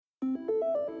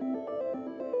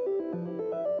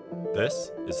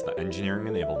This is the Engineering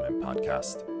Enablement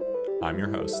Podcast. I'm your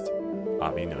host,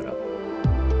 Avi Noda.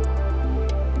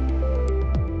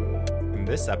 In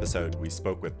this episode, we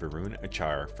spoke with Varun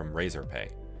Achar from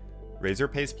Razorpay.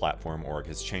 Razorpay's platform org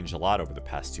has changed a lot over the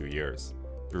past 2 years.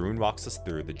 Varun walks us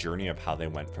through the journey of how they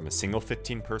went from a single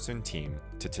 15-person team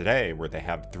to today where they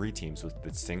have 3 teams with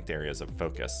distinct areas of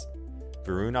focus.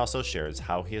 Varun also shares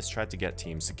how he has tried to get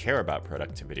teams to care about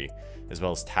productivity, as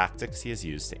well as tactics he has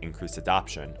used to increase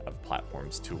adoption of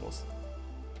platform's tools.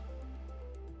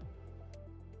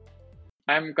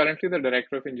 I'm currently the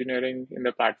Director of Engineering in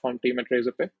the platform team at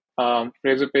Razorpay.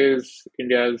 Razorpay is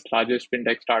India's largest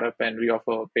fintech startup, and we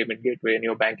offer payment gateway,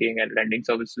 neobanking, and lending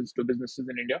services to businesses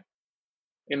in India.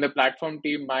 In the platform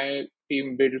team, my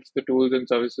team builds the tools and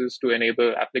services to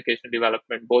enable application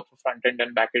development, both for front-end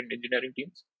and back-end engineering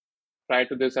teams. Prior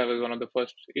to this, I was one of the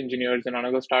first engineers in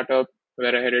another startup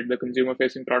where I headed the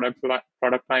consumer-facing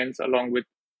product lines along with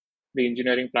the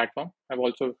engineering platform. I've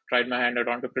also tried my hand at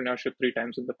entrepreneurship 3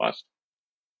 times in the past.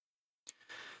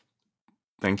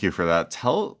 Thank you for that.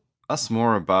 Tell us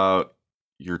more about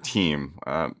your team.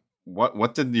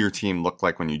 What did your team look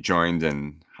like when you joined,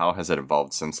 and how has it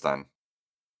evolved since then?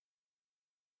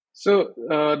 So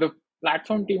the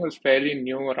platform team was fairly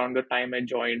new around the time I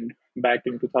joined back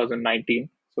in 2019.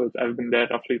 So I've been there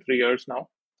roughly 3 years now.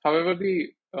 However, the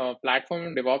platform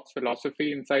and DevOps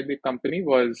philosophy inside the company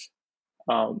was,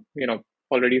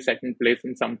 already set in place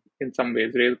in some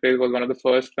ways. Railspace was one of the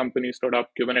first companies to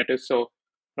adopt Kubernetes, so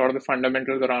a lot of the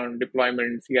fundamentals around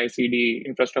deployment, CI/CD,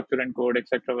 infrastructure and code,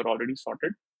 etc., were already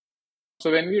sorted.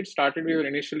 So when we had started, we were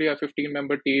initially a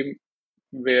 15-member team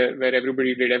where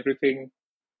everybody did everything.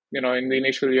 In the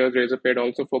initial years, Razorpay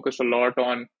also focused a lot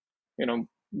on,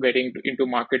 getting into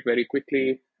market very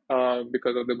quickly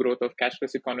because of the growth of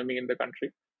cashless economy in the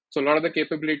country. So a lot of the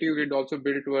capabilities we'd also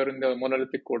built were in the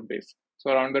monolithic code base.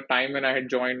 So around the time when I had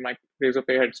joined,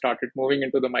 Razorpay had started moving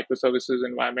into the microservices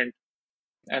environment,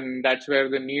 and that's where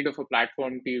the need of a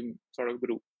platform team sort of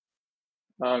grew.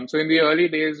 So in the early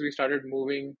days, we started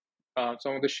moving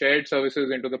some of the shared services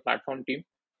into the platform team,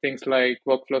 things like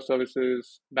workflow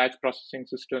services, batch processing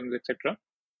systems, etc.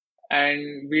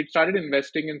 And we started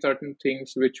investing in certain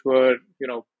things which were,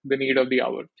 the need of the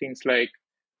hour. Things like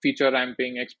feature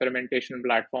ramping, experimentation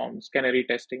platforms, canary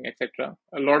testing, etc.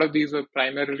 A lot of these were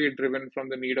primarily driven from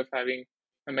the need of having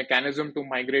a mechanism to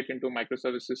migrate into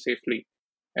microservices safely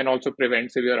and also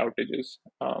prevent severe outages,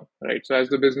 right? So as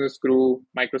the business grew,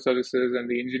 microservices and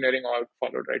the engineering all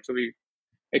followed, right? So we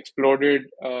exploded,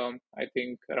 I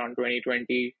think, around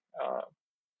 2020.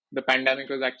 The pandemic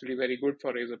was actually very good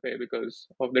for Razorpay because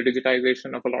of the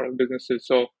digitization of a lot of businesses.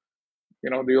 So,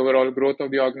 the overall growth of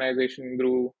the organization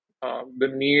grew. The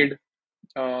need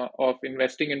of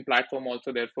investing in platform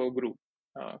also therefore grew,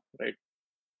 right?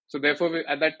 So therefore,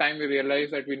 at that time, we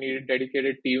realized that we needed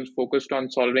dedicated teams focused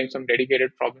on solving some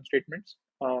dedicated problem statements.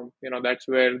 That's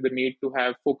where the need to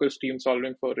have focused teams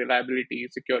solving for reliability,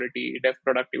 security, dev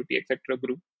productivity, etc.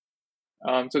 grew.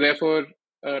 So therefore,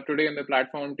 today in the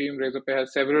platform team, Razorpay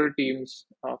has several teams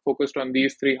focused on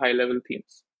these 3 high-level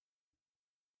themes.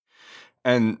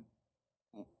 And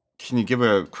can you give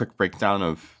a quick breakdown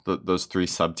of those 3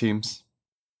 sub-teams?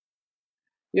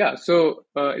 Yeah, so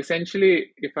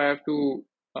essentially, if I have to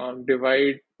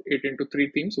divide it into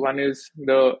 3 themes, one is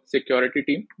the security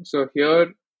team. So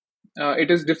here,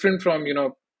 it is different from,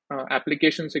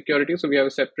 application security. So we have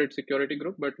a separate security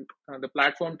group, but the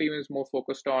platform team is more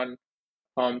focused on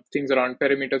things around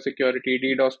perimeter security,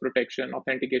 DDoS protection,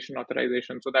 authentication,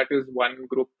 authorization. So that is one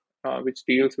group which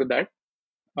deals with that.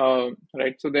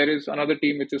 Right. So there is another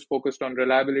team which is focused on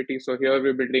reliability. So here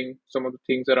we're building some of the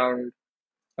things around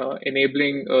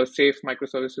enabling a safe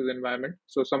microservices environment.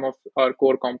 So some of our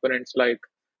core components like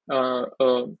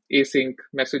async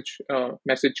message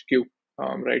queue,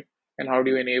 right? And how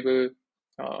do you enable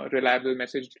reliable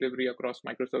message delivery across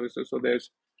microservices? So there's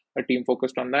a team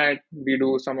focused on that. We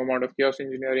do some amount of chaos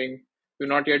engineering. We've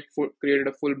not yet created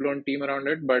a full-blown team around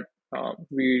it, but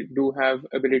we do have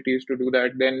abilities to do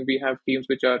that. Then we have teams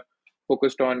which are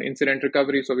focused on incident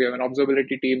recovery. So we have an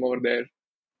observability team over there.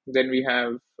 Then we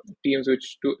have teams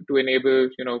which to enable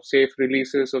safe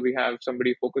releases. So we have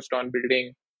somebody focused on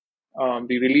building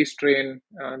the release train,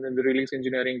 and then the release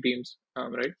engineering teams,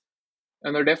 right?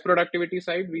 On the dev productivity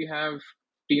side, we have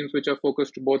teams which are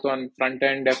focused both on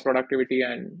front-end dev productivity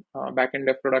and back-end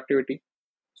dev productivity.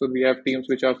 So we have teams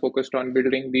which are focused on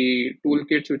building the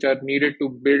toolkits which are needed to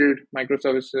build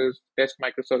microservices, test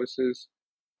microservices,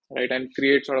 right, and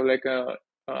create sort of like a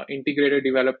integrated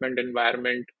development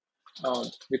environment,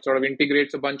 which sort of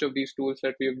integrates a bunch of these tools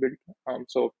that we have built.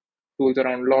 So tools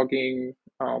around logging,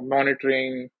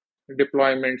 monitoring,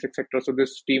 deployments, etc. So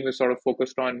this team is sort of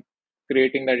focused on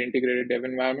creating that integrated dev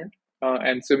environment,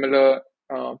 and similar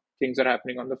things are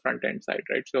happening on the front end side,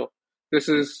 right? So this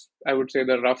is, I would say,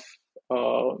 the rough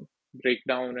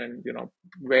breakdown and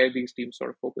where these teams sort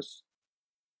of focus.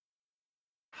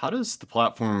 How does the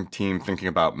platform team thinking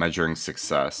about measuring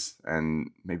success, and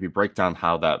maybe break down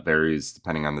how that varies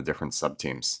depending on the different sub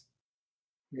teams?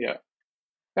 Yeah,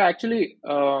 actually,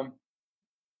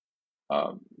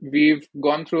 we've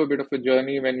gone through a bit of a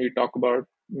journey when we talk about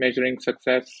measuring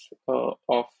success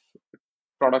of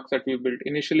products that we built.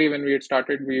 Initially, when we had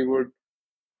started, we would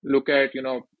look at you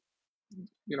know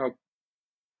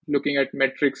looking at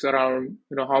metrics around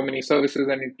how many services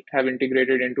and have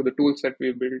integrated into the tools that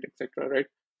we built, etc. Right,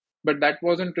 but that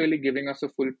wasn't really giving us a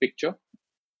full picture.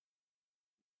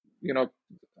 You know,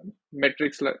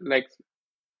 metrics like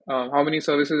how many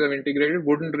services have integrated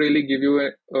wouldn't really give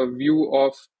you a view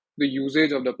of the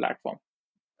usage of the platform,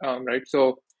 right?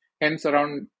 So hence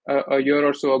around a year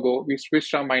or so ago, we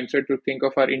switched our mindset to think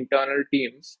of our internal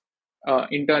teams,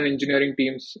 internal engineering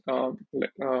teams,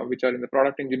 which are in the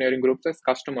product engineering groups, as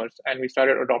customers, and we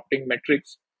started adopting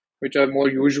metrics which are more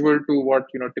usual to what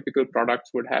typical products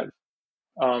would have.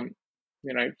 um,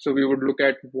 so we would look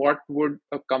at what would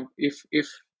if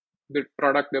the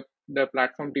product the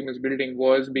platform team is building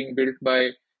was being built by,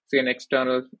 say, an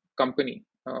external company,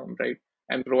 right,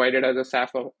 and provided as a SaaS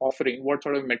offering, what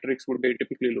sort of metrics would they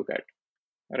typically look at,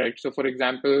 right? So for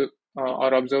example,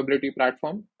 our observability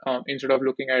platform, instead of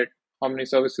looking at how many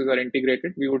services are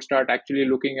integrated, we would start actually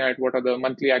looking at what are the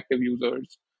monthly active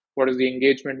users, what is the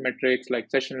engagement metrics like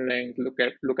session length,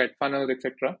 look at funnels,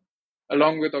 etc.,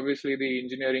 along with obviously the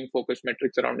engineering focused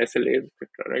metrics around SLAs, etc.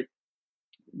 Right.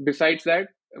 Besides that,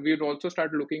 we would also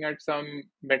start looking at some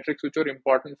metrics which are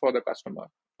important for the customer.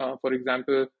 For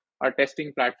example, our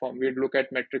testing platform, we'd look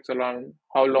at metrics around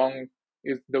how long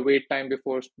is the wait time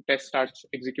before test starts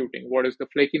executing, what is the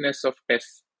flakiness of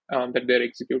tests that they're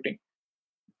executing.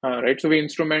 Right, so we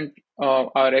instrument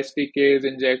our SDKs,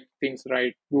 inject things,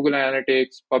 right? Google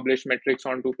Analytics, publish metrics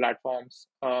onto platforms,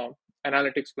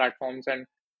 analytics platforms, and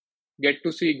get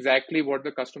to see exactly what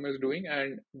the customer is doing,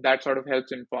 and that sort of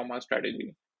helps inform our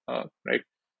strategy, right?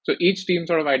 So each team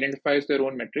sort of identifies their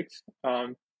own metrics.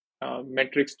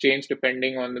 Metrics change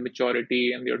depending on the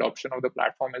maturity and the adoption of the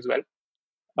platform as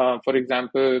well. For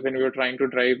example, when we were trying to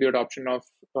drive the adoption of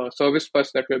Service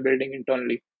Bus that we're building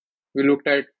internally, we looked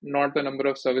at not the number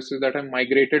of services that have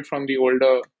migrated from the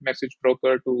older message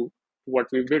broker to what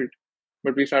we built,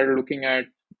 but we started looking at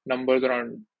numbers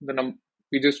around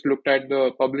we just looked at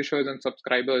the publishers and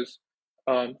subscribers,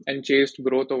 and chased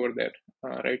growth over there,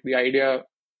 right? The idea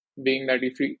being that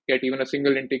if we get even a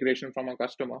single integration from a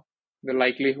customer, the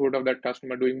likelihood of that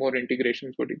customer doing more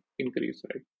integrations would increase,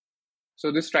 right?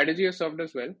 So this strategy has served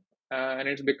us well, and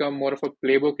it's become more of a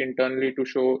playbook internally to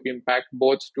show impact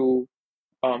both to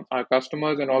our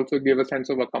customers and also give a sense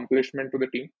of accomplishment to the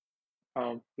team.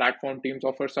 Platform teams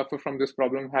often suffer from this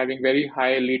problem, having very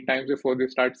high lead times before they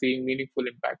start seeing meaningful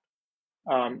impact.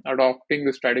 Adopting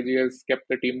the strategy has kept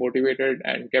the team motivated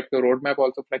and kept the roadmap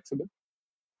also flexible.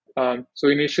 So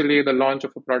initially, the launch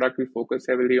of a product, we focus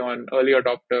heavily on early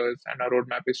adopters, and our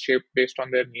roadmap is shaped based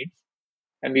on their needs.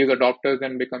 And these adopters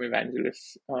then become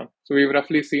evangelists. So we've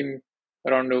roughly seen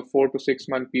around a 4 to 6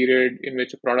 month period in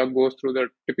which a product goes through the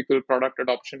typical product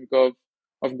adoption curve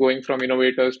of going from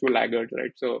innovators to laggards,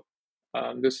 right? So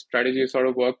this strategy sort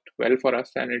of worked well for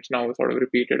us, and it's now sort of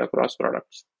repeated across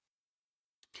products.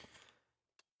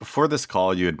 Before this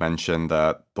call, you had mentioned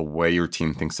that the way your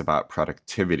team thinks about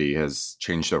productivity has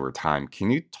changed over time. Can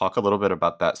you talk a little bit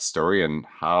about that story and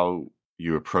how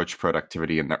you approach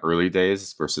productivity in the early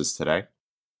days versus today?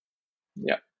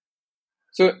 Yeah.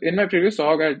 So in my previous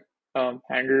org,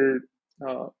 handled,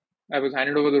 uh, I was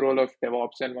handed over the role of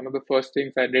DevOps, and one of the first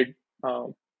things I did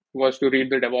was to read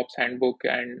the DevOps handbook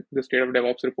and the state of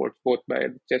DevOps reports, both by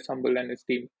Jess Humble and his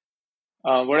team.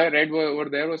 What I read over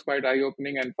there was quite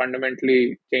eye-opening and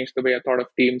fundamentally changed the way I thought of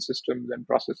team systems and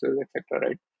processes, etc.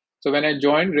 Right. So when I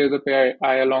joined Razorpay,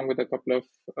 I along with a couple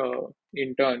of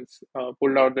interns,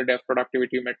 pulled out the dev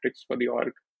productivity metrics for the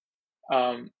org,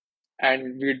 um,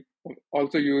 and we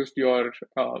also used your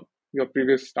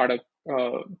previous startup,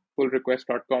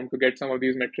 pullrequest.com, to get some of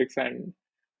these metrics, and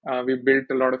we built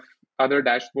a lot of other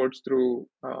dashboards through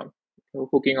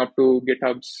hooking up to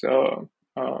GitHub's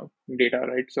data,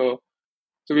 right? So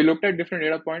we looked at different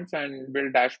data points and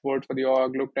built dashboards for the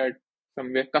org, looked at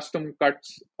some custom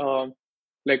cuts,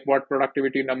 like what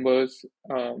productivity numbers,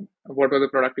 what were the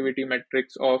productivity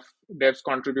metrics of devs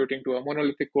contributing to a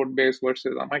monolithic code base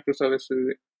versus a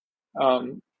microservices,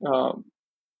 um,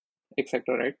 etc.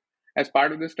 Right. As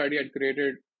part of this study, I'd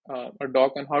created a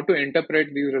doc on how to interpret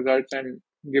these results and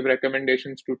give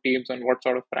recommendations to teams on what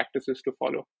sort of practices to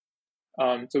follow.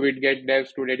 So we'd get devs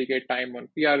to dedicate time on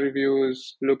PR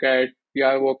reviews, look at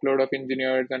PR workload of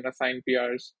engineers and assign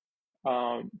PRs,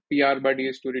 PR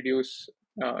buddies to reduce,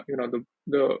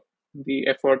 the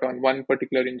effort on one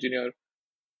particular engineer.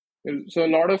 So a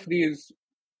lot of these,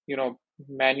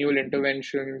 manual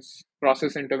interventions,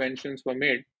 process interventions were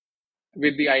made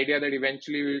with the idea that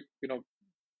eventually,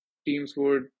 teams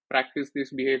would practice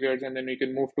these behaviors and then we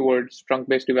can move towards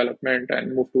trunk-based development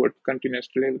and move towards continuous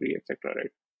delivery, etc.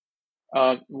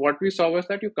 Right? What we saw was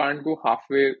that you can't go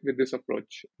halfway with this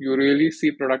approach. You really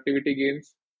see productivity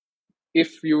gains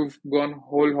if you've gone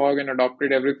whole hog and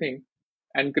adopted everything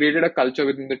and created a culture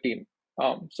within the team.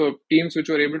 So teams which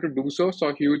were able to do so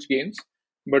saw huge gains,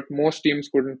 but most teams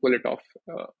couldn't pull it off.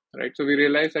 Right. So we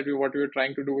realized that what we were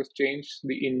trying to do was change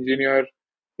the engineer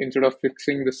instead of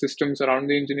fixing the systems around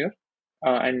the engineer.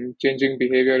 And changing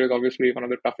behavior is obviously one of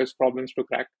the toughest problems to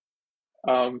crack.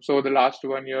 So the last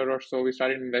 1 year or so, we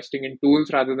started investing in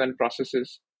tools rather than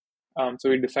processes. So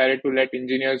we decided to let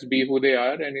engineers be who they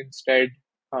are and instead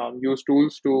use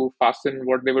tools to fasten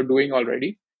what they were doing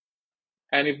already.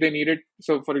 And if they needed,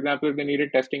 so for example, if they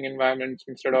needed testing environments,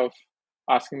 instead of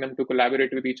asking them to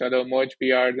collaborate with each other, merge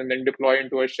PRs, and then deploy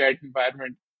into a shared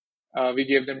environment, we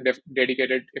gave them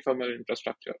dedicated ephemeral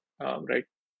infrastructure, right?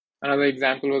 Another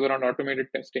example was around automated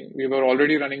testing. We were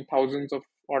already running thousands of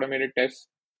automated tests.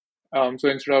 So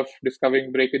instead of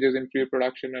discovering breakages in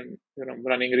pre-production and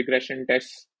running regression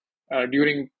tests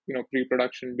during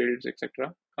pre-production builds,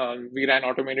 etc., we ran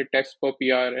automated tests per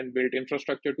PR and built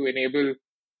infrastructure to enable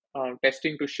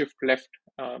testing to shift left,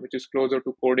 which is closer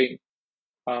to coding.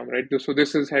 Right. So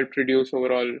this has helped reduce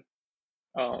overall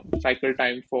cycle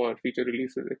time for feature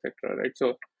releases, etc. Right.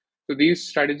 So these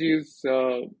strategies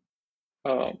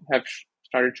have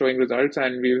started showing results,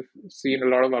 and we've seen a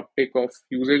lot of uptake of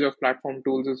usage of platform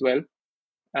tools as well.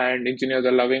 And engineers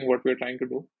are loving what we're trying to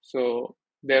do. So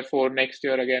therefore, next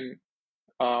year again,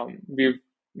 we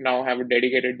now have a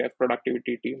dedicated dev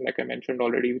productivity team, like I mentioned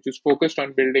already, which is focused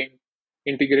on building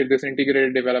integrated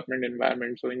development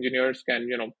environment, so engineers can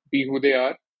be who they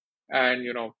are, and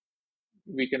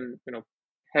we can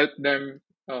help them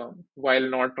while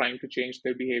not trying to change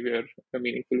their behavior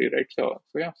meaningfully, right? So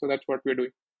that's what we're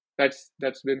doing. That's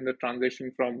been the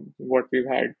transition from what we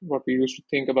used to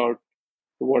think about,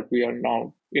 to what we are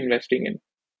now investing in.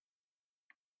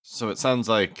 So it sounds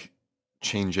like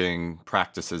changing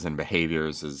practices and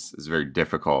behaviors is very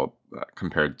difficult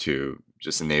compared to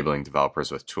just enabling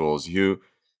developers with tools. You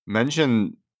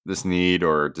mentioned this need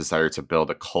or desire to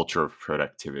build a culture of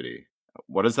productivity.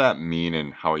 What does that mean,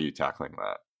 and how are you tackling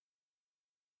that?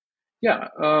 Yeah,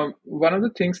 one of the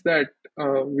things that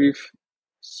we've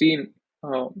seen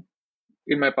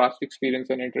in my past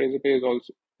experience and at Razorpay is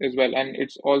also as well, and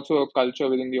it's also a culture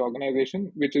within the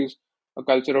organization, which is a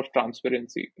culture of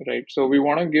transparency, right? So we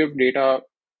want to give data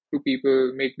to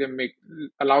people,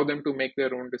 allow them to make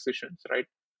their own decisions, right?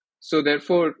 So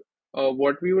therefore,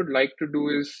 what we would like to do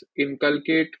is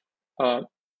inculcate uh,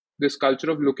 this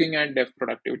culture of looking at dev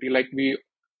productivity, like when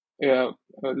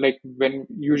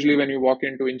you walk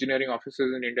into engineering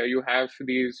offices in India, you have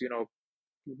these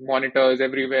monitors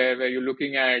everywhere where you're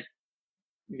looking at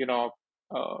you know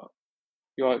uh,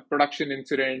 your production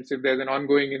incidents. If there's an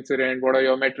ongoing incident, what are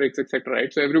your metrics, etc.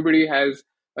 Right? So everybody has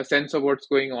a sense of what's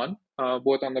going on,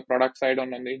 both on the product side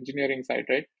and on the engineering side,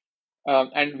 right?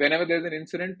 And whenever there's an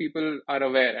incident, people are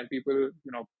aware and people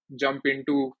jump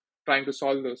into trying to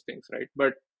solve those things, right?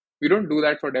 But we don't do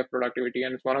that for dev productivity,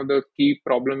 and it's one of the key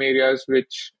problem areas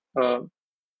which where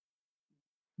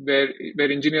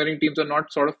engineering teams are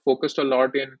not sort of focused a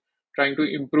lot in trying to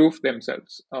improve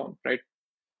themselves, right?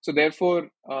 So therefore,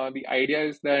 the idea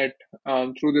is that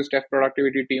through this dev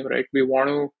productivity team, right, we want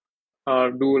to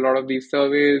do a lot of these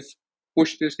surveys,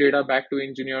 push this data back to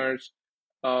engineers,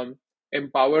 um,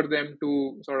 empower them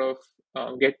to sort of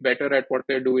get better at what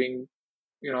they're doing,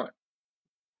 you know,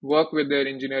 work with their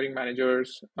engineering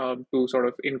managers to sort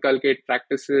of inculcate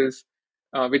practices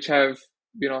which have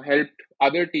helped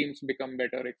other teams become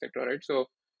better, etc. Right? So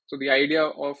the idea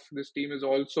of this team is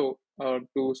also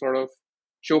to sort of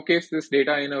showcase this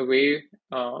data in a way,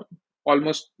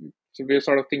 almost, so we're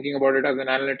sort of thinking about it as an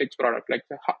analytics product. Like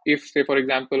if, say, for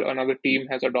example, another team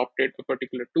has adopted a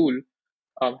particular tool,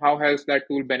 how has that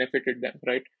tool benefited them,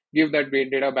 right? Give that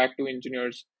data back to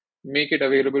engineers, make it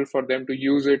available for them to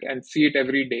use it and see it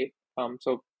every day.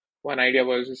 So one idea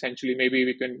was essentially maybe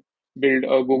we can build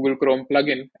a Google Chrome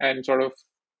plugin and sort of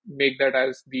make that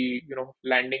as the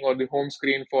landing or the home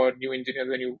screen for new engineers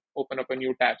when you open up a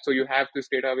new tab. So you have this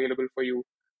data available for you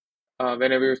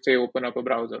whenever you say open up a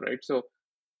browser, right? So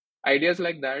ideas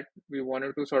like that we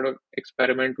wanted to sort of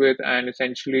experiment with and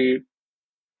essentially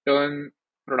turn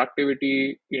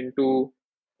productivity into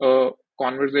a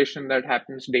conversation that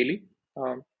happens daily,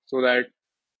 so that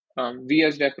we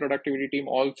as dev productivity team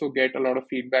also get a lot of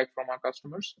feedback from our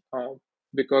customers,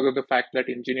 because of the fact that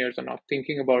engineers are now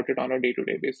thinking about it on a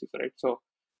day-to-day basis, right? So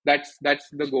that's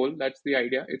the goal, that's the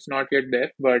idea. It's not yet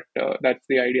there, but that's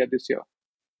the idea this year.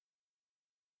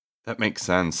 That makes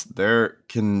sense. There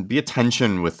can be a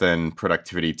tension within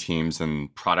productivity teams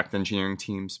and product engineering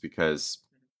teams because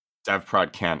dev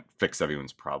prod can't fix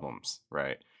everyone's problems,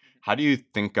 right? How do you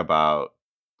think about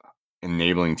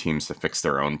enabling teams to fix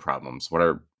their own problems? What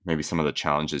are maybe some of the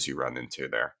challenges you run into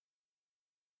there?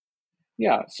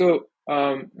 Yeah, so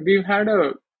we've had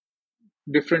a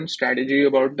different strategy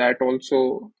about that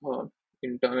also,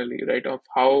 internally, right? Of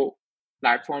how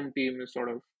platform team is sort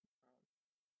of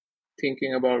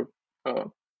thinking about uh,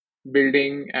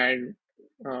 building and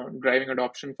driving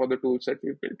adoption for the tools that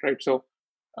we've built, right? So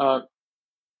uh,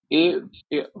 a,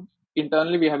 a-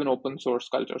 internally we have an open source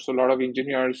culture, so a lot of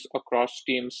engineers across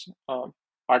teams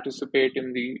participate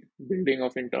in the building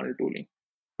of internal tooling.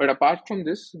 But apart from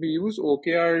this, we use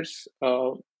OKRs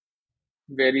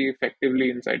very effectively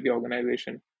inside the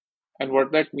organization. And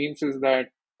what that means is that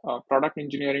product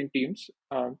engineering teams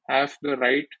have the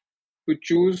right to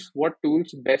choose what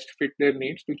tools best fit their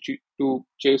needs to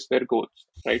chase their goals,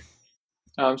 right?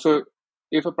 So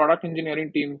if a product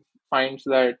engineering team finds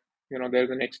that there's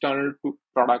an external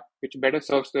product which better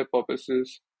serves their purpose,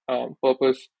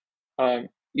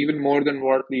 even more than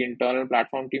what the internal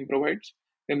platform team provides,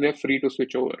 then they're free to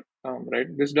switch over. Right?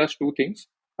 This does two things.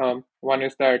 One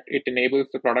is that it enables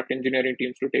the product engineering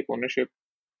teams to take ownership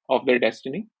of their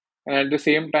destiny, and at the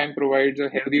same time provides a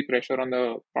healthy pressure on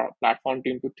the platform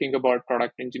team to think about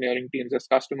product engineering teams as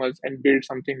customers and build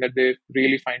something that they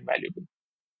really find valuable.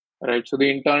 Right. So the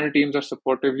internal teams are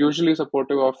supportive, usually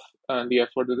supportive of the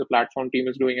effort that the platform team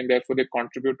is doing, and therefore they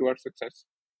contribute to our success.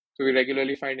 So we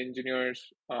regularly find engineers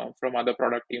from other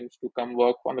product teams to come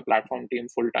work on the platform team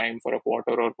full time for a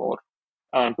quarter or more,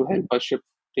 to help us ship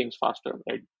things faster.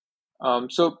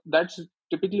 Right. So that's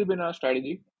typically been our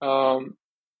strategy.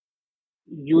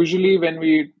 Usually, when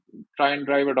we try and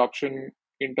drive adoption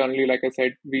internally, like I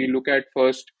said, we look at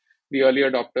first the early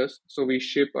adopters. So we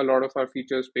ship a lot of our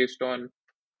features based on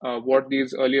what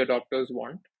these early adopters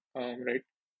want, right?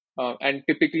 And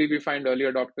typically, we find early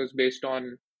adopters based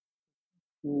on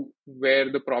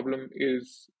where the problem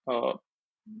is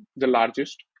the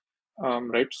largest,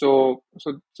 right? So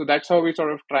that's how we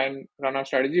sort of try and run our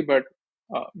strategy. But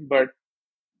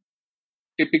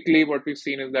typically, what we've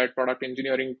seen is that product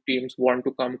engineering teams want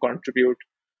to come contribute,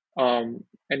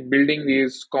 and building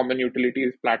these common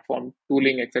utilities, platform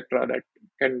tooling, etc., that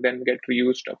can then get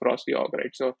reused across the org,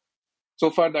 right? So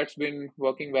far that's been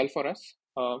working well for us,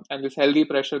 and this healthy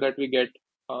pressure that we get,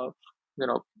 uh, you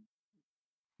know,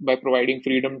 by providing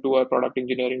freedom to our product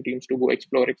engineering teams to go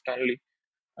explore externally,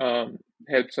 um,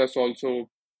 helps us also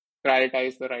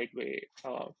prioritize the right way,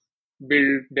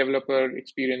 build developer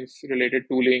experience related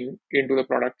tooling into the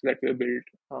products that we build,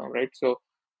 right? So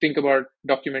think about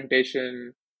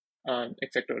documentation,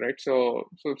 etc. Right?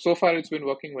 So far it's been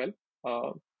working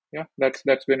well. Yeah, that's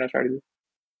been a strategy.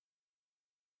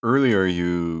 Earlier,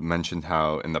 you mentioned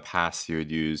how in the past you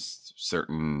had used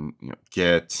certain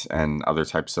Git and other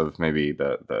types of maybe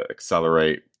the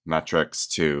accelerate metrics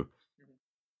to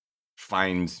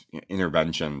find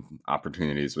intervention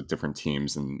opportunities with different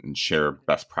teams and share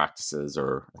best practices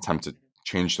or attempt to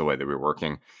change the way that we're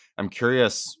working. I'm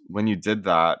curious, when you did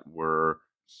that,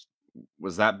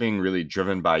 was that being really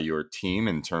driven by your team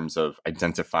in terms of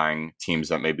identifying teams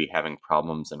that may be having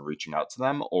problems and reaching out to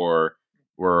them, or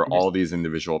were Mhm. all these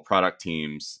individual product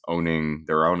teams owning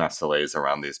their own SLAs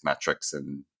around these metrics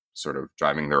and sort of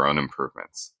driving their own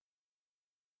improvements?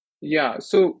 Yeah.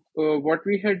 So what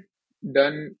we had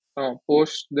done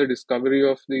post the discovery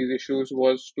of these issues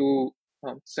was to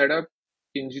set up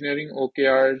engineering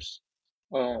OKRs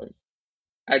uh,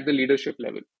 at the leadership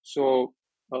level. So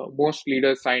most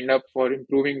leaders signed up for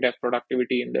improving dev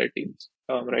productivity in their teams,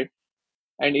 right?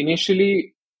 And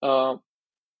initially,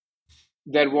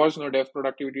 there was no dev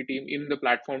productivity team in the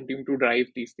platform team to drive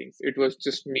these things. It was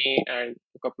just me and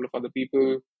a couple of other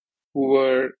people who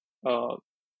were uh,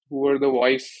 the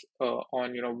voice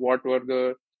on what were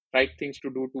the right things to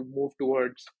do to move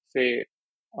towards, say,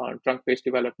 trunk based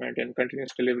development and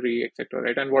continuous delivery, etc.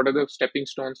 Right, and what are the stepping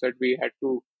stones that we had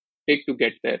to take to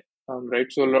get there,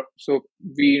 right? So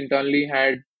we internally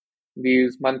had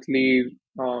these monthly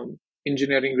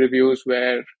engineering reviews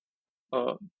where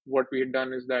what we had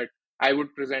done is that I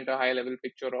would present a high level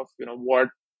picture of what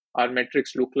our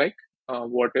metrics look like,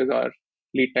 what is our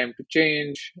lead time to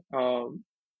change,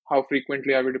 how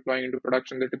frequently are we deploying into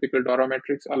production, the typical Dora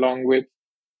metrics, along with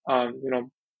um, you know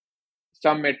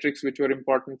some metrics which were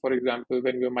important. For example,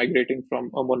 when we were migrating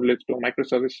from a monolith to a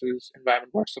microservices environment,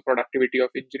 what's the productivity of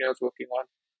engineers working on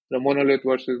the monolith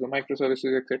versus the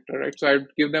microservices, etc. Right. So I'd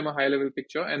give them a high level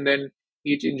picture, and then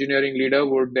each engineering leader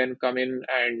would then come in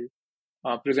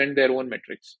and present their own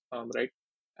metrics, right?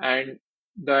 And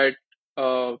that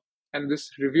and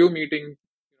this review meeting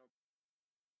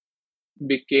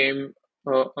became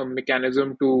a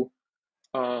mechanism to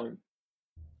um,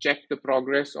 check the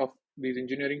progress of these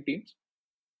engineering teams.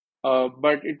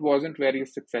 But it wasn't very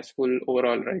successful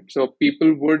overall, right? So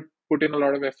people would put in a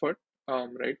lot of effort,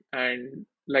 right? And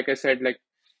like I said, like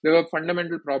there were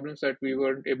fundamental problems that we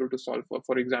weren't able to solve for.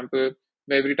 For example,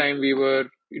 every time we were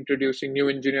introducing new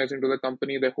engineers into the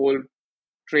company, the whole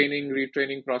training,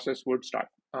 retraining process would start,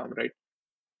 right?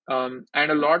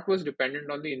 And a lot was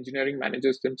dependent on the engineering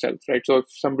managers themselves, right? So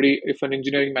if an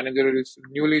engineering manager is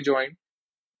newly joined,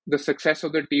 the success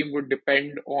of the team would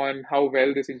depend on how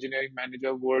well this engineering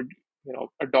manager would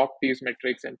adopt these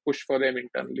metrics and push for them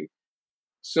internally.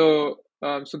 So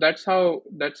that's how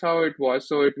it was.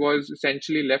 So it was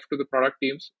essentially left to the product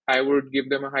teams. I would give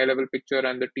them a high level picture,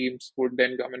 and the teams would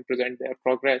then come and present their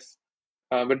progress.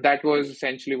 But that was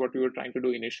essentially what we were trying to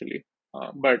do initially.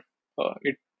 But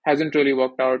it hasn't really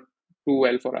worked out too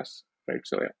well for us, right?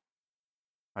 So yeah.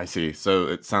 I see. So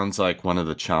it sounds like one of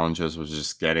the challenges was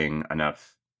just getting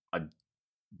enough, uh,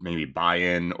 maybe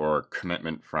buy-in or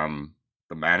commitment from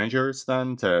the managers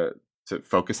then to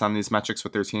focus on these metrics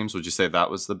with their teams. Would you say that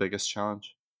was the biggest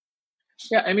challenge?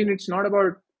 Yeah, I mean, it's not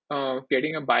about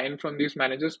getting a buy-in from these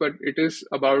managers, but it is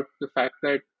about the fact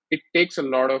that it takes a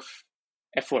lot of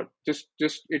effort. Just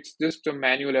it's just a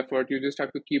manual effort. You just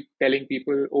have to keep telling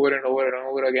people over and over and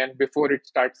over again before it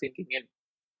starts sinking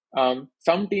in.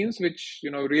 Some teams which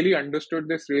really understood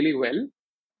this really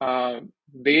well,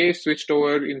 they switched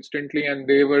over instantly and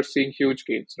they were seeing huge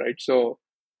gains, right? So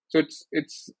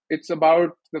it's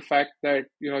about the fact that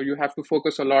you have to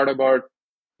focus a lot about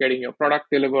getting your product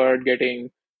delivered, getting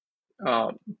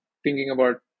um, thinking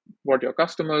about what your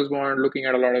customers want, looking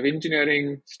at a lot of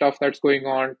engineering stuff that's going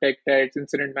on, tech tests,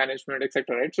 incident management,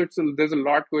 etc. Right? So there's a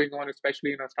lot going on,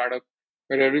 especially in a startup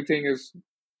where everything is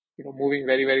moving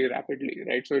very very rapidly,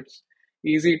 right? So it's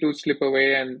easy to slip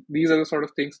away, and these are the sort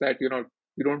of things that you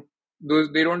don't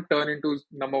those they don't turn into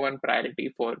number one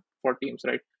priority for teams,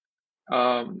 right?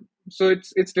 So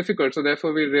it's difficult. So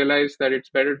therefore, we realize that it's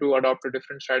better to adopt a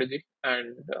different strategy,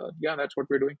 and yeah, that's what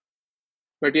we're doing.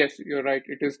 But yes, you're right.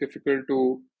 It is difficult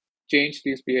to change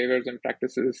these behaviors and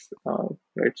practices,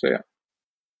 right? So yeah.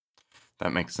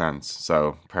 That makes sense.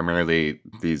 So primarily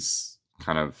these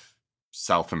kind of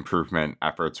self-improvement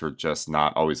efforts were just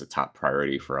not always a top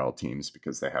priority for all teams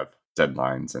because they have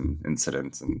deadlines and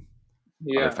incidents and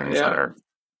other Yeah, things that yeah, are.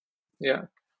 yeah.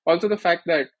 Also, the fact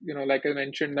that like I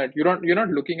mentioned, that you're not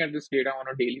looking at this data on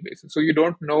a daily basis, so you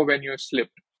don't know when you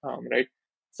slipped, right?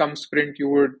 Some sprint you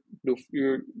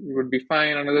would be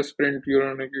fine. Another sprint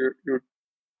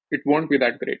it won't be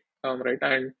that great, right?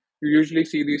 And you usually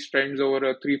see these trends over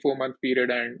a 3-4 month period,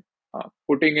 and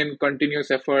putting in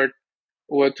continuous effort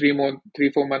over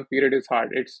 3-4 month period is hard.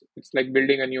 It's like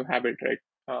building a new habit, right?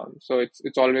 So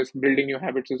it's always building new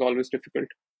habits is always difficult.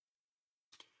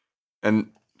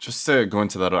 And just to go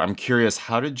into that, I'm curious,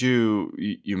 how did you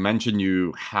mentioned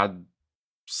you had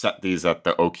set these at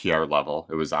the OKR level.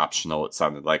 It was optional. It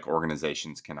sounded like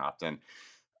organizations can opt in.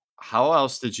 How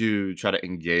else did you try to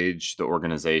engage the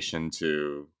organization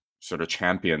to sort of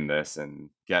champion this and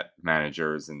get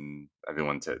managers and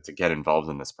everyone to get involved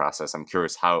in this process? I'm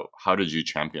curious, how did you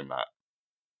champion that?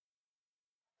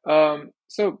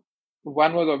 So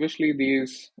one was obviously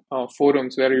these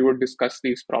forums where we would discuss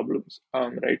these problems,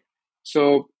 right?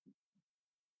 So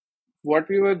what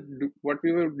we would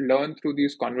learn through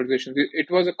these conversations, it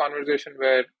was a conversation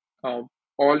where uh,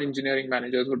 all engineering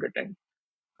managers would attend,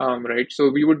 right?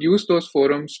 So we would use those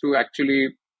forums to actually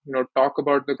talk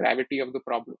about the gravity of the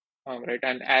problem, right?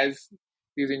 And as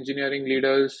these engineering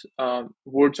leaders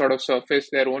would sort of surface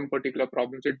their own particular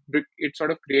problems, it sort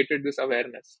of created this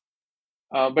awareness.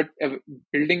 But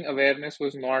building awareness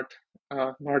was not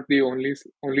the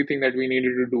only thing that we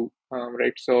needed to do,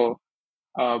 right? So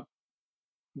uh,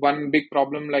 one big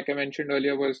problem, like I mentioned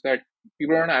earlier, was that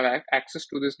people don't have access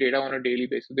to this data on a daily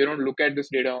basis. They don't look at this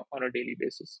data on a daily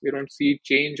basis. They don't see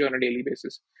change on a daily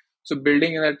basis. So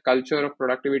building that culture of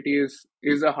productivity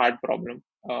is a hard problem,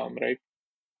 right?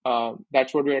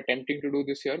 That's what we're attempting to do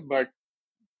this year. But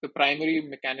the primary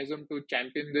mechanism to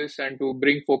champion this and to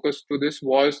bring focus to this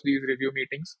was these review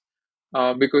meetings,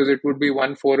 because it would be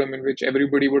one forum in which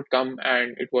everybody would come,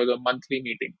 and it was a monthly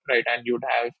meeting, right? And you'd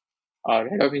have our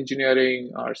head of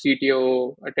engineering, our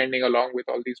CTO attending along with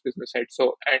all these business heads.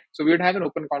 So we would have an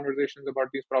open conversations about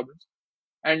these problems,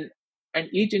 and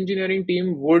each engineering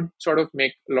team would sort of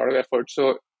make a lot of effort.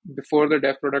 So before the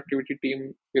dev productivity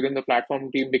team within the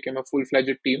platform team became a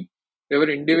full-fledged team, there were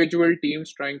individual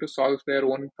teams trying to solve their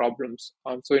own problems.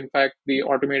 So in fact, the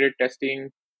automated testing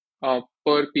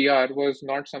per PR was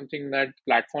not something that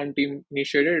platform team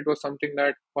initiated. It was something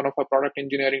that one of our product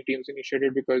engineering teams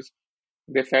initiated, because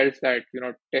they felt that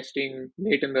testing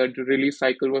late in the release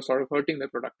cycle was sort of hurting their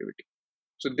productivity.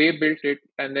 So they built it,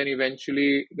 and then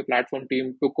eventually the platform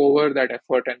team took over that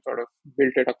effort and sort of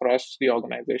built it across the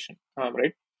organization,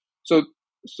 right? So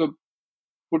so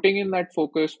putting in that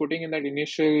focus, putting in that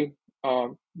initial,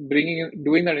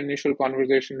 doing that initial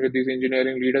conversation with these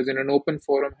engineering leaders in an open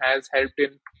forum has helped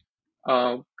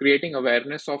in creating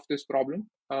awareness of this problem.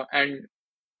 And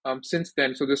since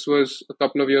then, so this was a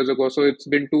couple of years ago, so it's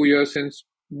been 2 years since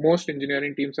most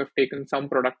engineering teams have taken some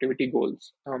productivity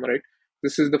goals, right?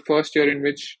 This is the first year in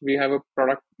which we have a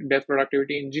product dev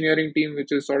productivity engineering team,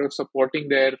 which is sort of supporting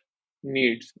their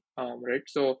needs, right?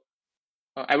 So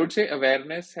I would say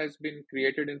awareness has been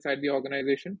created inside the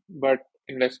organization, but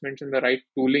investments in the right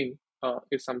tooling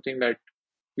is something that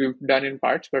we've done in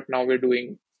parts, but now we're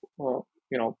doing,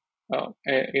 you know,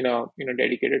 in a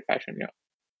dedicated fashion. Yeah.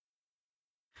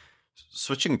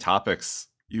 Switching topics,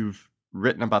 you've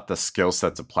written about the skill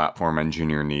sets a platform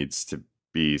engineer needs to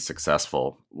be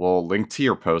successful. We'll link to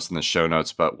your post in the show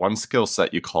notes, but one skill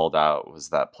set you called out was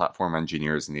that platform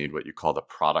engineers need what you call the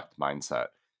product mindset.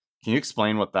 Can you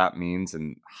explain what that means,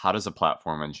 and how does a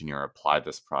platform engineer apply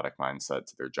this product mindset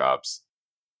to their jobs?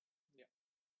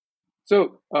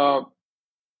 So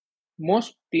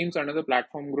most teams under the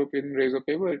platform group in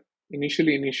Razorpay were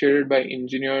initially initiated by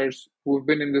engineers who've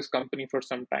been in this company for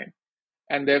some time,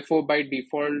 and therefore by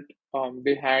default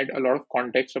they had a lot of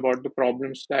context about the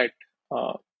problems that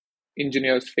uh,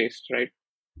 engineers faced, right?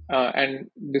 And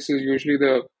this is usually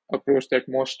the approach that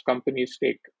most companies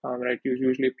take, right?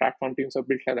 Usually platform teams are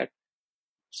built like that.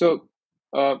 So,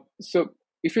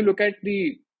 if you look at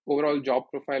the overall job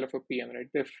profile of a PM, right,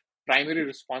 their primary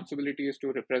responsibility is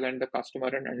to represent the customer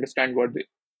and understand what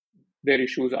their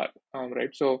issues are,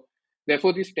 right? So,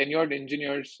 therefore, these tenured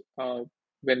engineers,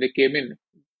 when they came in,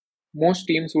 most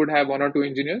teams would have one or two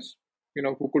engineers,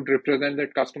 who could represent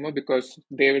that customer, because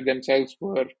they themselves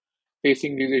were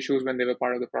facing these issues when they were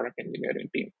part of the product engineering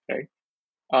team, right?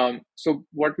 So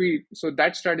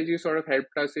that strategy sort of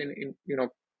helped us in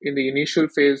the initial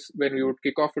phase when we would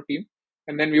kick off a team,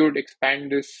 and then we would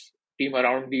expand this team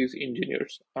around these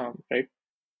engineers, right?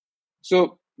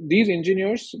 So these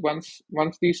engineers,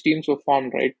 once these teams were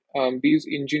formed, right, these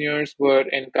engineers were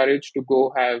encouraged to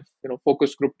go have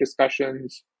focus group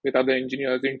discussions with other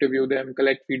engineers, interview them,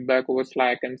 collect feedback over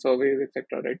Slack and surveys,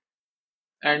 etc. Right,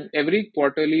 and every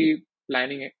quarterly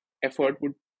planning effort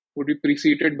would be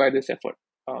preceded by this effort,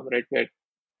 right, where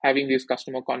having these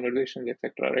customer conversations,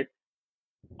 etc.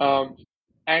 Right,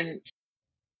 and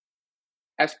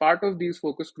as part of these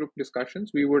focus group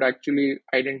discussions, we would actually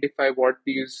identify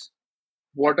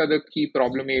what are the key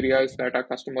problem areas that our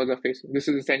customers are facing. This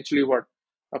is essentially what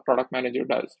a product manager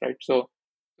does, right? So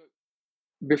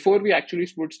before we actually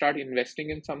would start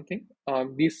investing in something,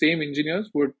 these same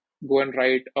engineers would go and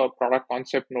write a product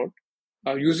concept note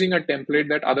using a template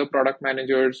that other product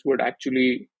managers would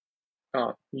actually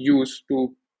use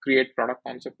to create product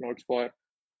concept notes for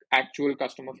actual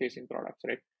customer facing products,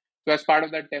 right? So as part of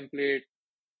that template,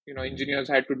 engineers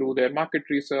had to do their market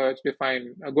research,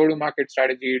 define a go to market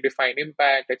strategy, define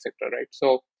impact, etc. Right?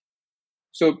 So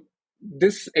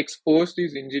this exposed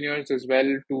these engineers as well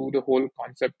to the whole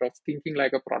concept of thinking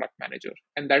like a product manager,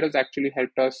 and that has actually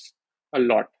helped us a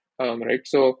lot, right?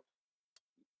 So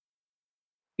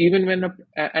even when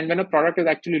a product is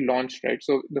actually launched, right,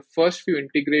 so the first few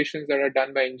integrations that are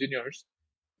done by engineers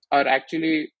are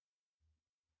actually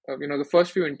the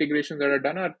first few integrations that are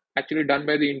done are actually done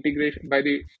by the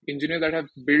engineers that have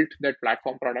built that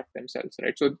platform product themselves,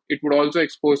 right? So it would also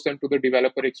expose them to the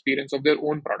developer experience of their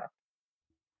own product.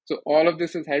 So all of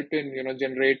this has helped in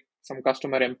generate some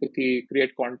customer empathy,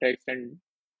 create context, and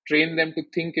train them to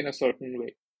think in a certain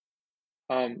way.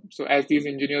 So as these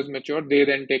engineers mature, they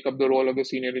then take up the role of a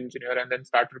senior engineer and then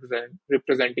start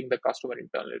representing the customer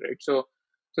internally, right? So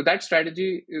that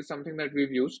strategy is something that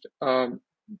we've used.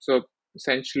 So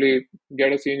essentially,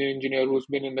 get a senior engineer who's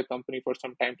been in the company for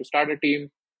some time to start a team,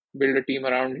 build a team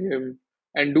around him,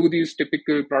 and do these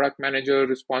typical product manager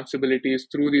responsibilities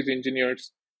through these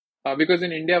engineers. Because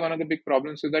in India, one of the big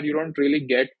problems is that you don't really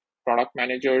get product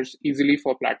managers easily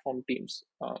for platform teams,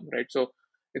 right? So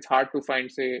it's hard to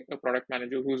find, say, a product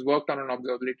manager who's worked on an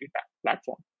observability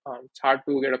platform. It's hard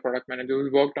to get a product manager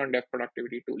who's worked on dev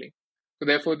productivity tooling. So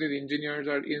therefore, these engineers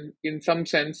are in some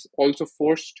sense also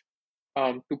forced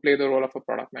to play the role of a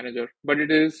product manager. But it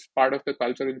is part of the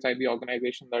culture inside the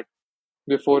organization that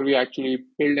before we actually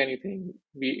build anything,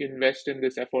 we invest in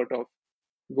this effort of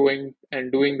going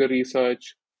and doing the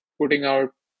research, putting out,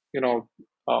 you know,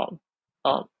 uh,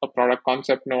 a product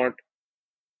concept note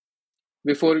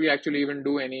before we actually even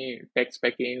do any tech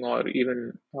specking or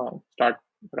even start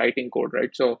writing code, right?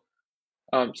 So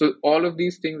all of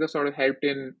these things are sort of helped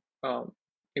in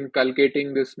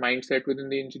inculcating this mindset within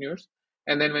the engineers.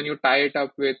 And then when you tie it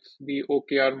up with the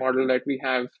OKR model that we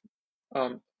have,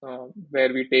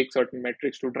 where we take certain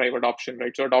metrics to drive adoption,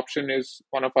 right? So adoption is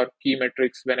one of our key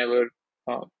metrics whenever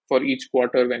for each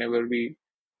quarter, whenever we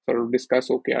sort of discuss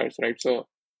OKRs, right? So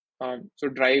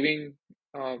driving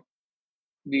uh,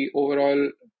 the overall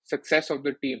success of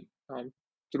the team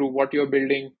through what you're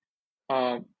building,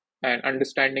 um, and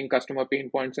understanding customer pain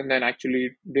points, and then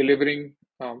actually delivering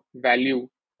value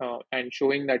and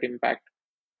showing that impact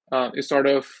is sort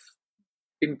of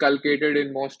inculcated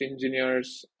in most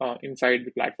engineers inside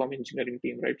the platform engineering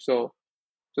team, right? So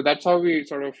that's how we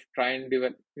sort of try and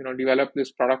develop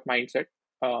this product mindset,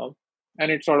 uh,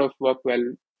 and it sort of worked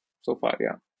well so far.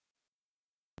 Yeah.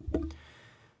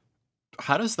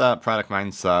 How does that product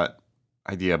mindset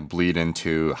idea bleed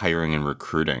into hiring and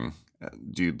recruiting?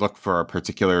 Do you look for a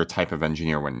particular type of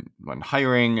engineer when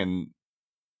hiring, and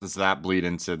does that bleed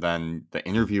into then the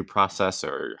interview process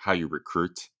or how you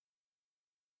recruit?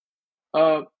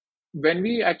 Uh, when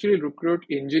we actually recruit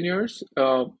engineers,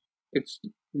 it's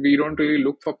we don't really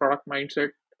look for product mindset,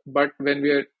 but when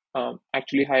we're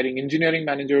actually hiring engineering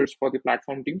managers for the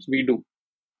platform teams, we do.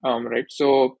 Right.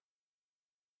 So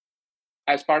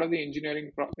as part of the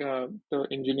the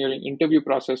engineering interview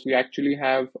process, we actually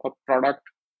have a product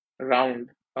round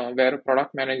where a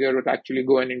product manager would actually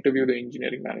go and interview the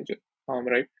engineering manager,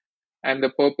 right? And the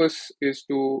purpose is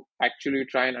to actually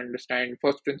try and understand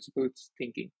first principles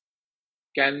thinking.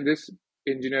 Can this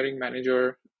engineering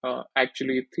manager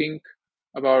actually think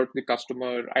about the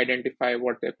customer, identify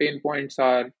what their pain points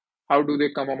are, how do they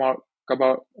come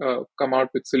out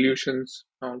with solutions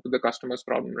to the customer's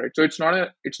problem, right? So it's not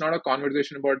a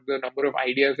conversation about the number of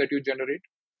ideas that you generate,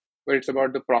 but it's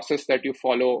about the process that you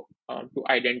follow to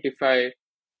identify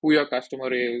who your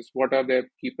customer is, what are their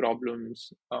key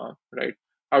problems, right?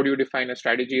 How do you define a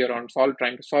strategy around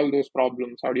trying to solve those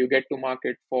problems? How do you get to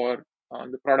market for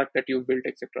the product that you've built,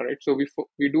 etc. Right? So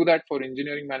we do that for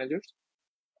engineering managers,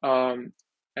 um,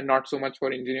 and not so much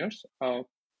for engineers.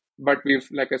 But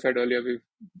like I said earlier,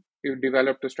 we've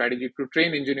developed a strategy to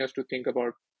train engineers to think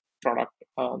about product,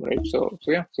 right? So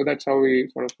yeah, so that's how we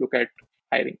sort of look at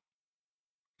hiring.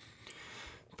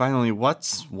 Finally,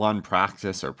 what's one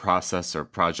practice or process or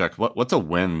project? What's a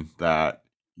win that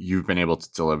you've been able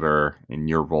to deliver in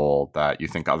your role that you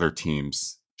think other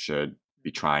teams should be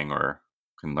trying or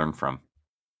can learn from?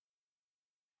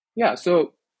 Yeah.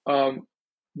 So um,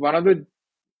 one of the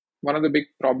one of the big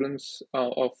problems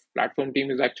of platform team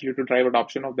is actually to drive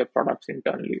adoption of their products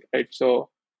internally, right? So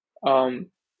um,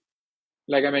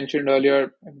 like I mentioned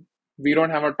earlier, we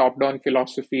don't have a top-down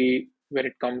philosophy when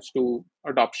it comes to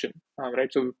adoption,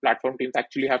 right? So platform teams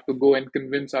actually have to go and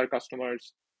convince our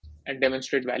customers and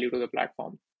demonstrate value to the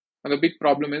platform. And the big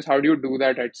problem is how do you do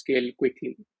that at scale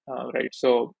quickly, right?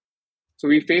 So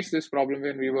we faced this problem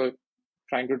when we were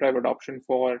trying to drive adoption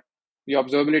for the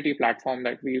observability platform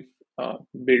that we've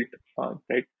built,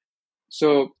 right?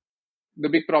 So the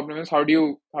big problem is how do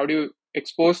you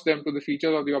expose them to the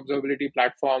features of the observability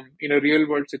platform in a real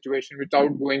world situation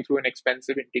without going through an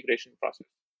expensive integration process.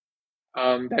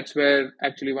 That's where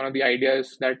actually one of the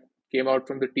ideas that came out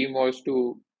from the team was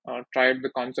to try out the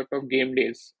concept of game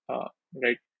days,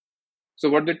 right? So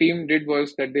what the team did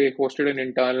was that they hosted an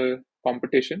internal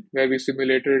competition where we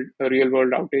simulated a real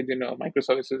world outage in a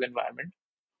microservices environment,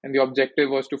 and the objective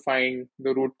was to find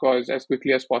the root cause as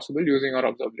quickly as possible using our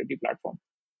observability platform.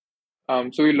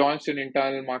 So we launched an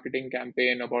internal marketing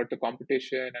campaign about the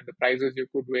competition and the prizes you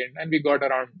could win, and we got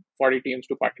around 40 teams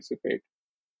to participate.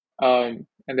 And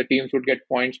the teams would get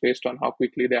points based on how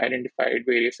quickly they identified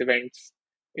various events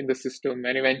in the system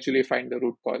and eventually find the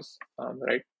root cause,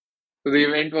 right? So the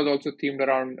event was also themed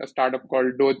around a startup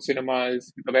called Doge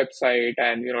Cinemas, a website,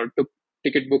 and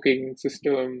ticket booking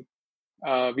system.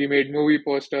 We made movie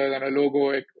posters and a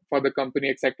logo for the company,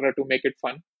 etc., to make it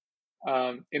fun.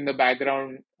 In the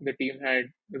background, the team had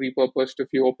repurposed a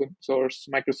few open source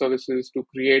microservices to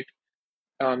create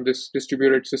this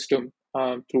distributed system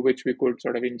through which we could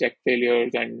sort of inject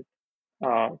failures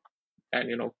uh,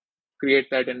 and create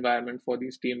that environment for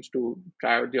these teams to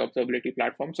try out the observability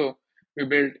platform. So we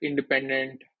built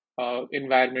independent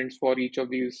environments for each of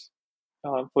these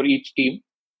for each team.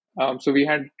 So we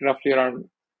had roughly around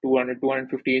 200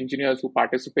 250 engineers who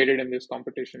participated in this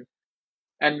competition,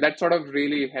 and that sort of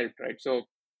really helped, right? So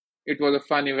it was a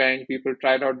fun event. People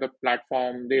tried out the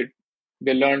platform.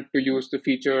 They learned to use the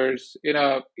features in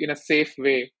a safe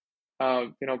way,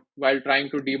 while trying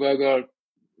to debug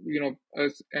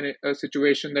a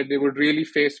situation that they would really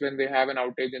face when they have an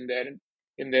outage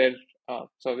in their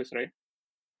service, right?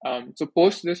 So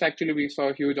post this, actually, we saw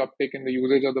a huge uptick in the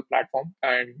usage of the platform,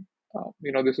 and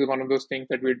this is one of those things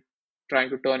that we're trying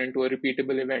to turn into a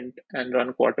repeatable event and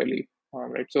run quarterly,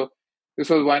 right? So this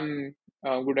was one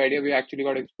good idea. We actually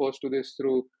got exposed to this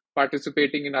through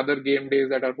participating in other game days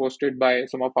that are hosted by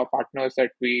some of our partners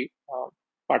that we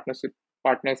partnership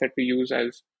partners that we use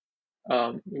as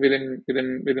within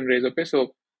Razorpay.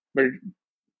 So, but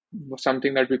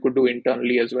something that we could do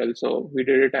internally as well. So we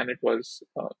did it, and it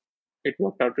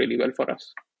worked out really well for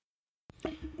us.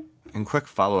 And quick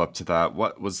follow up to that,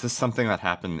 what was this something that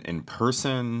happened in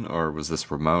person or was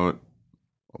this remote?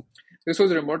 This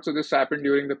was remote, so this happened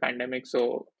during the pandemic.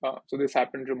 So this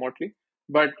happened remotely,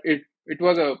 but it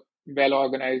was a well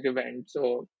organized event.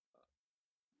 So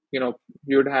we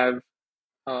would have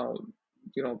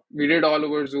we did all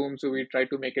over Zoom, so we tried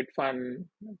to make it fun,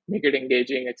 make it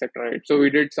engaging, etc. Right? So we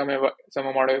did some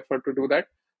amount of effort to do that,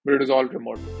 but it was all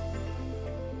remote.